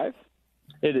four-wheel drive?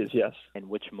 It is, yes. And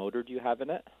which motor do you have in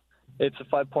it? It's a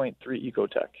 5.3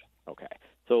 Ecotec. Okay.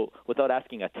 So without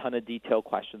asking a ton of detailed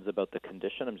questions about the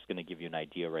condition, I'm just going to give you an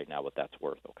idea right now what that's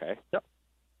worth, okay? Yep.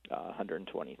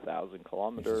 120,000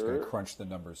 kilometers. He's just going to crunch the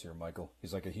numbers here, Michael.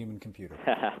 He's like a human computer.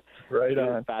 Right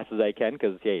on. As fast as I can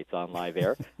because, it's on live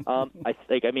air.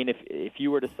 If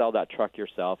you were to sell that truck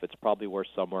yourself, it's probably worth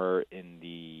somewhere in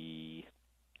the,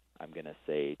 I'm going to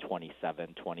say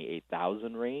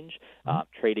 28,000 range.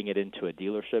 Trading it into a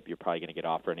dealership, you're probably going to get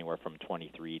offered anywhere from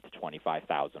 23,000 to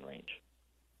 25,000 range.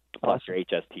 Plus your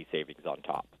HST savings on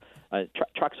top.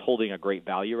 Truck's holding a great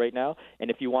value right now,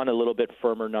 and if you want a little bit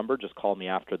firmer number, just call me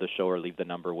after the show or leave the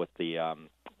number with the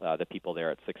people there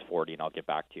at 640, and I'll get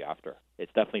back to you after.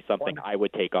 It's definitely something I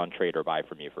would take on trade or buy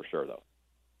from you for sure, though.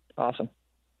 Awesome.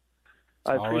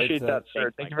 I appreciate that,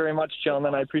 sir. Thank you very much,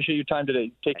 gentlemen. I appreciate your time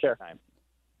today. Take care.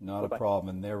 Not a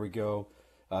problem. And there we go.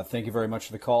 Thank you very much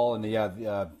for the call. And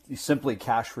simply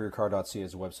cashforyourcar.ca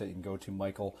is a website you can go to,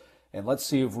 Michael. And let's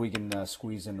see if we can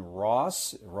squeeze in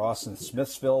Ross. Ross in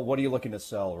Smithsville. What are you looking to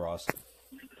sell, Ross?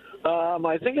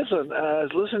 I think I was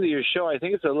listening to your show. I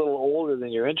think it's a little older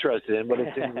than you're interested in, but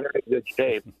it's in very good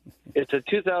shape. It's a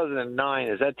 2009.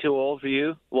 Is that too old for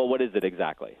you? Well, what is it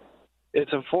exactly?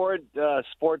 It's a Ford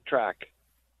Sport Track.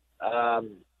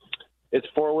 It's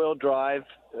four-wheel drive.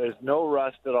 There's no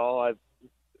rust at all. I've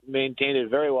maintained it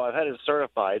very well. I've had it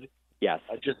certified. Yes.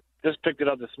 I just picked it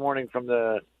up this morning from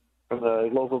the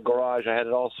local garage. I had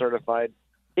it all certified.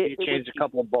 Changed a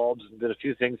couple of bulbs and did a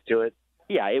few things to it.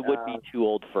 Yeah, it would be too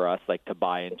old for us, to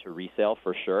buy into resale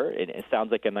for sure. It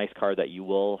sounds like a nice car that you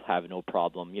will have no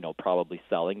problem, probably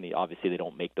selling. Obviously, they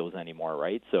don't make those anymore,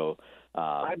 right? So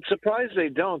I'm surprised they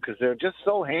don't because they're just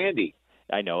so handy.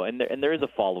 I know, and there is a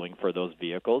following for those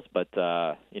vehicles, but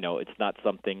it's not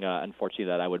something, unfortunately,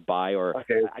 that I would buy or I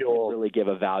could really give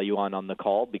a value on the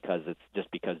call because it's just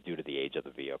due to the age of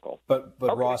the vehicle. But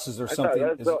okay. Ross, is there something?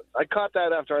 I caught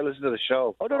that after I listened to the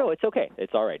show. Oh no, it's okay,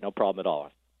 it's all right, no problem at all.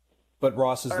 But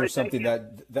Ross, is there something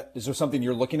is there something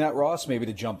you're looking at, Ross, maybe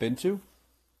to jump into?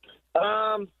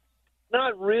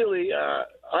 Not really.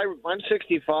 I'm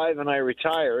 65 and I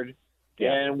retired,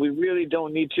 and we really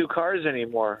don't need two cars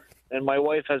anymore. And my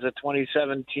wife has a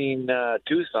 2017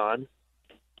 Tucson,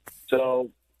 so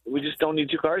we just don't need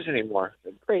two cars anymore.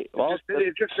 Great. Well,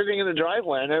 it's just sitting in the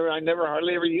driveway. I never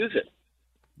hardly ever use it.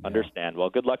 Understand. Well,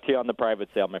 good luck to you on the private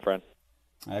sale, my friend.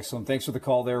 Excellent. Thanks for the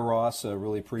call there, Ross.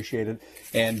 Really appreciate it.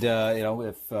 And,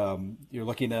 if you're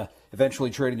looking to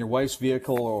eventually trade in your wife's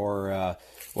vehicle or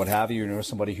what have you, know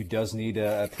somebody who does need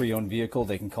a pre-owned vehicle,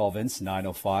 they can call Vince,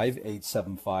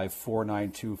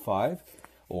 905-875-4925,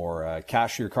 or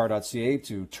cashyourcar.ca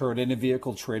to turn in a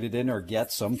vehicle, trade it in, or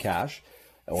get some cash.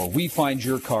 Or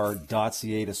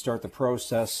wefindyourcar.ca to start the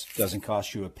process. Doesn't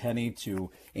cost you a penny to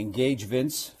engage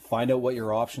Vince, find out what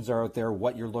your options are out there,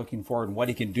 what you're looking for, and what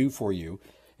he can do for you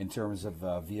in terms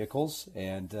of vehicles.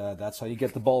 And that's how you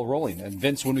get the ball rolling. And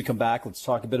Vince, when we come back, let's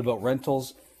talk a bit about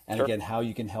rentals and, again, how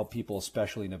you can help people,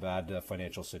 especially in a bad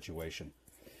financial situation.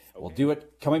 We'll do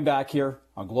it coming back here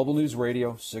on Global News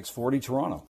Radio, 640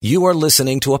 Toronto. You are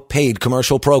listening to a paid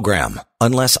commercial program.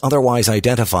 Unless otherwise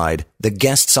identified, the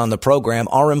guests on the program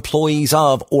are employees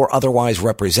of or otherwise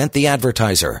represent the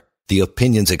advertiser. The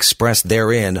opinions expressed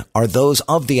therein are those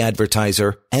of the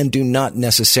advertiser and do not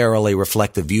necessarily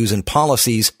reflect the views and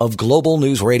policies of Global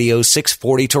News Radio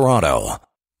 640 Toronto.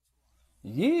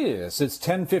 Yes, it's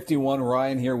 10:51.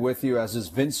 Ryan here with you, as is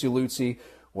Vince Uluzzi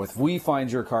with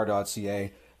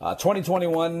wefindyourcar.ca.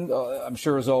 2021, I'm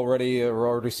sure is already, we're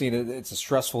already seeing it. It's a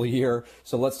stressful year.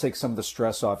 So let's take some of the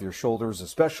stress off your shoulders,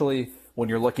 especially when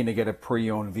you're looking to get a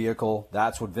pre-owned vehicle.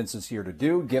 That's what Vince is here to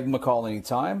do. Give him a call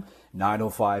anytime,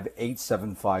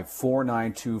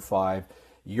 905-875-4925.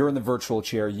 You're in the virtual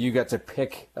chair. You get to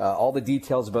pick all the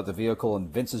details about the vehicle,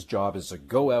 and Vince's job is to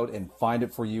go out and find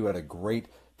it for you at a great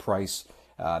price.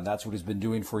 That's what he's been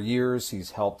doing for years. He's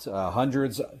helped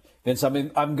hundreds. Vince, I'm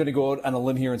going to go out on a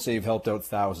limb here and say you've helped out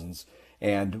thousands.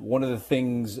 And one of the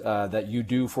things that you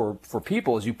do for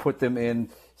people is you put them in,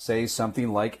 say, something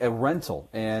like a rental.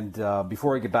 And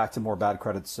before I get back to more bad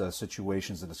credits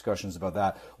situations and discussions about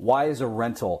that, why is a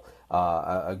rental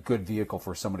a good vehicle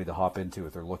for somebody to hop into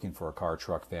if they're looking for a car,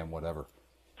 truck, van, whatever?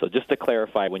 So just to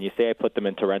clarify, when you say I put them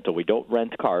into rental, we don't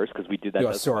rent cars because we do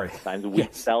that sometimes. We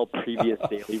sell previous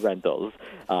daily rentals.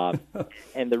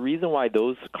 And the reason why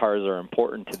those cars are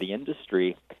important to the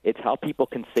industry, it's how people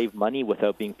can save money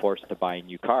without being forced to buy a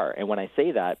new car. And when I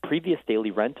say that, previous daily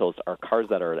rentals are cars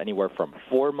that are anywhere from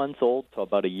 4 months old to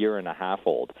about a year and a half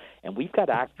old. And we've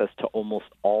got access to almost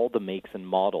all the makes and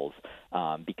models.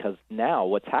 Because now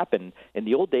what's happened, in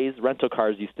the old days, rental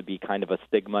cars used to be kind of a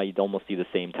stigma. You'd almost see the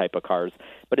same type of cars.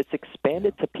 But it's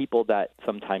expanded to people that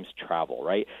sometimes travel,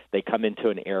 right? They come into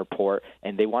an airport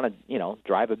and they want to,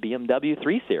 drive a BMW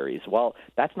 3 Series. Well,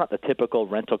 that's not the typical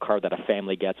rental car that a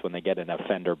family gets when they get in a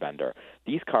fender bender.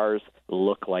 These cars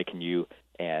look like new,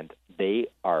 and they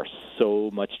are so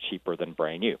much cheaper than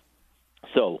brand new.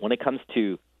 So when it comes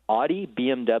to Audi,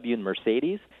 BMW, and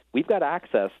Mercedes, we've got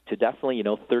access to definitely,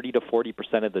 30 to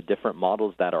 40% of the different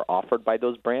models that are offered by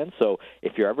those brands. So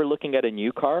if you're ever looking at a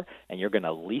new car and you're going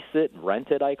to lease it, rent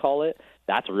it, I call it,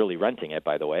 that's really renting it,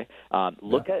 by the way.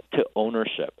 Look at to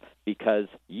ownership, because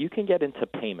you can get into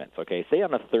payments, okay? Say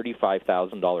on a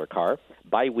 $35,000 car,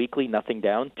 bi-weekly, nothing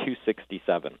down,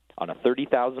 $267. On a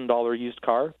 $30,000 used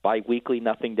car, bi-weekly,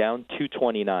 nothing down,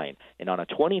 $229. And on a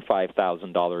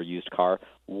 $25,000 used car,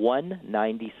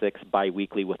 $196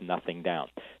 bi-weekly with nothing down.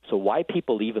 So why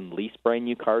people even lease brand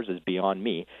new cars is beyond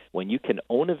me. When you can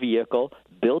own a vehicle,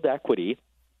 build equity,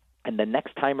 and the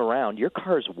next time around, your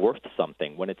car is worth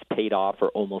something when it's paid off or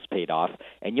almost paid off,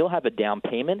 and you'll have a down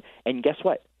payment, and guess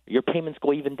what? Your payments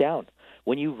go even down.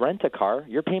 When you rent a car,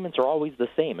 your payments are always the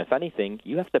same. If anything,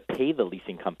 you have to pay the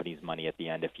leasing company's money at the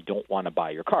end if you don't want to buy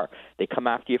your car. They come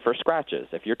after you for scratches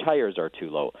if your tires are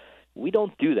too low. We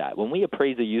don't do that. When we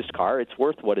appraise a used car, it's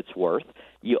worth what it's worth.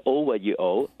 You owe what you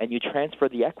owe, and you transfer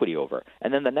the equity over.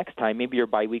 And then the next time, maybe your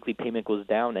biweekly payment goes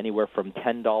down anywhere from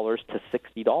 $10 to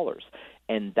 $60.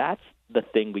 And that's the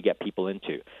thing we get people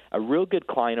into. A real good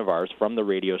client of ours from the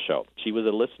radio show, she was a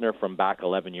listener from back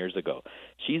 11 years ago.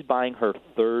 She's buying her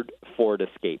third Ford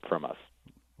Escape from us.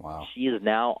 Wow. She is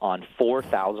now on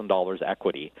 $4,000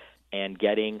 equity and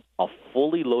getting a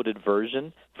fully loaded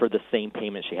version for the same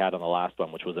payment she had on the last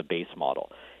one, which was a base model.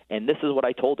 And this is what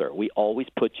I told her. We always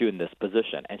put you in this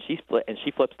position. And she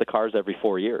flips the cars every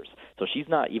 4 years. So she's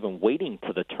not even waiting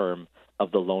to the term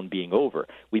of the loan being over.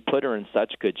 We put her in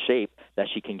such good shape that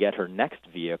she can get her next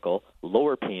vehicle,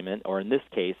 lower payment, or in this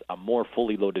case, a more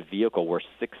fully loaded vehicle worth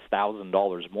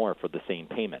 $6,000 more for the same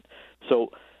payment.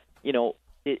 So,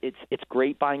 it's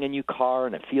great buying a new car,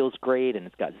 and it feels great, and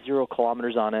it's got 0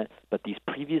 kilometers on it. But these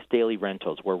previous daily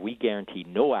rentals, where we guarantee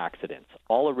no accidents,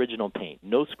 all original paint,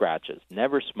 no scratches,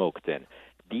 never smoked in,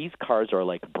 these cars are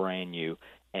like brand new,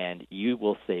 and you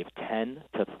will save $10,000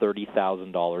 to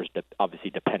 $30,000, obviously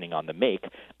depending on the make,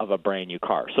 of a brand new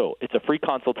car. So it's a free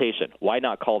consultation. Why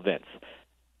not call Vince?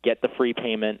 Get the free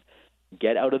payment,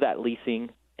 get out of that leasing,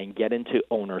 and get into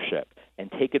ownership, and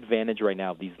take advantage right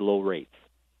now of these low rates.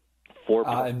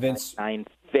 4.9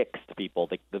 fixed, people.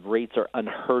 The rates are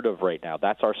unheard of right now.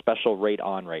 That's our special rate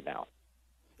on right now.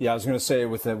 Yeah, I was going to say,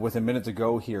 with a minute to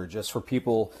go here, just for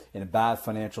people in a bad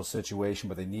financial situation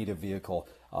but they need a vehicle,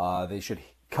 they should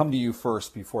come to you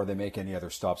first before they make any other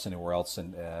stops anywhere else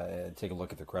and take a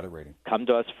look at their credit rating. Come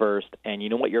to us first, and you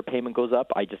know what? Your payment goes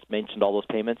up. I just mentioned all those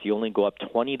payments. You only go up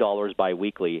 $20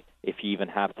 biweekly if you even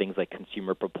have things like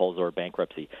consumer proposal or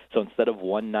bankruptcy. So instead of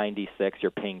 $196,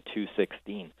 you're paying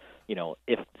 $216.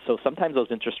 So sometimes those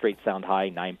interest rates sound high,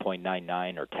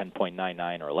 9.99 or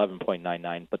 10.99 or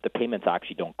 11.99, but the payments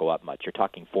actually don't go up much. You're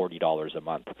talking $40 a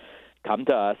month. Come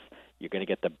to us. You're going to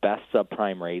get the best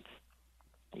subprime rates.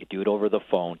 You do it over the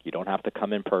phone. You don't have to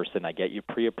come in person. I get you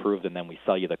pre-approved, and then we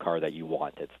sell you the car that you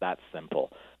want. It's that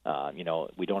simple.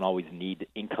 We don't always need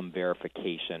income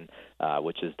verification,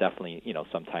 which is definitely,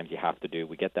 sometimes you have to do.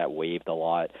 We get that waived a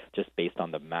lot just based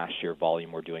on the mass sheer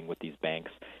volume we're doing with these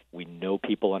banks. We know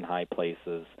people in high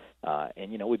places,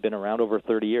 and we've been around over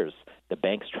 30 years. The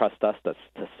banks trust us to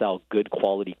sell good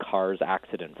quality cars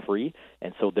accident-free,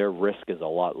 and so their risk is a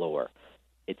lot lower.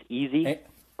 It's easy.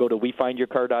 Go to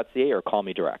wefindyourcar.ca or call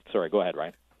me direct. Sorry, go ahead,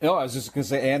 Ryan. No, I was just going to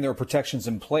say, and there are protections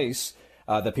in place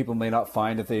that people may not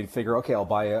find if they figure, okay, I'll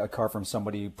buy a car from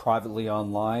somebody privately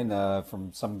online,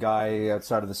 from some guy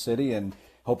outside of the city, and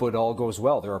hope it all goes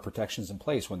well. There are protections in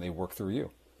place when they work through you.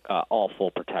 All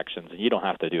full protections, and you don't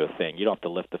have to do a thing. You don't have to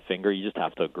lift a finger. You just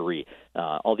have to agree.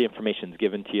 All the information is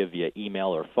given to you via email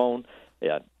or phone.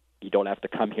 You don't have to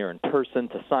come here in person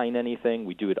to sign anything.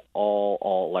 We do it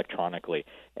all electronically.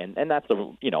 And that's,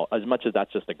 as much as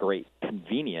that's just a great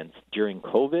convenience during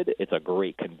COVID, it's a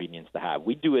great convenience to have.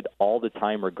 We do it all the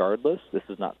time regardless. This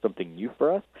is not something new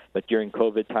for us, but during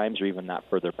COVID times, you're even that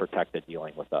further protected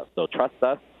dealing with us. So trust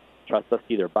us. Trust us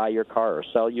to either buy your car or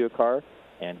sell you a car,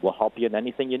 and we'll help you in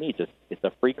anything you need. It's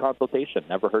a free consultation.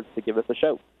 Never hurts to give us a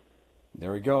shout.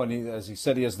 There we go. And as he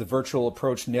said, he has the virtual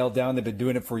approach nailed down. They've been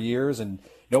doing it for years, and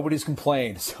nobody's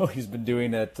complained. So he's been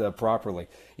doing it properly.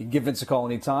 You can give Vince a call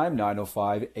anytime,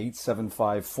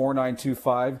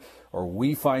 905-875-4925, or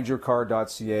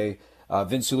wefindyourcar.ca.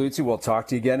 Vince Iuliozzi, we'll talk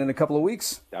to you again in a couple of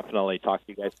weeks. Definitely. Talk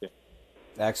to you guys soon.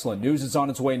 Excellent. News is on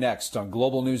its way next on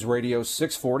Global News Radio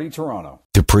 640 Toronto.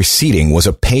 The preceding was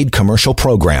a paid commercial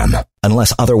program.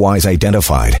 Unless otherwise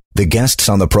identified, the guests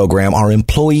on the program are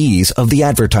employees of the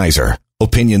advertiser.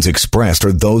 Opinions expressed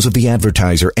are those of the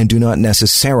advertiser and do not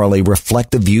necessarily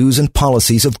reflect the views and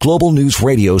policies of Global News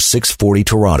Radio 640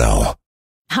 Toronto.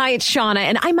 Hi, it's Shauna,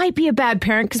 and I might be a bad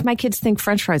parent because my kids think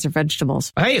French fries are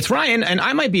vegetables. Hey, it's Ryan, and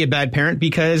I might be a bad parent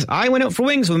because I went out for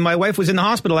wings when my wife was in the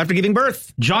hospital after giving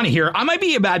birth. Johnny here. I might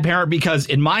be a bad parent because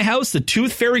in my house, the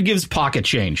tooth fairy gives pocket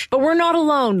change. But we're not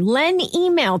alone. Len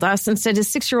emailed us and said his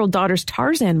 6-year-old daughter's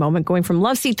Tarzan moment going from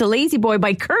love seat to lazy boy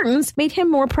by curtains made him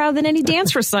more proud than any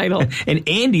dance recital. And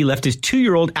Andy left his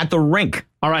 2-year-old at the rink.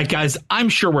 All right, guys, I'm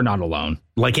sure we're not alone.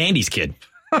 Like Andy's kid.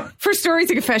 For stories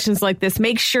and confessions like this,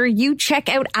 make sure you check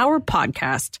out our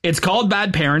podcast. It's called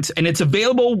Bad Parents, and it's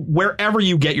available wherever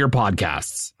you get your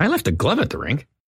podcasts. I left a glove at the rink.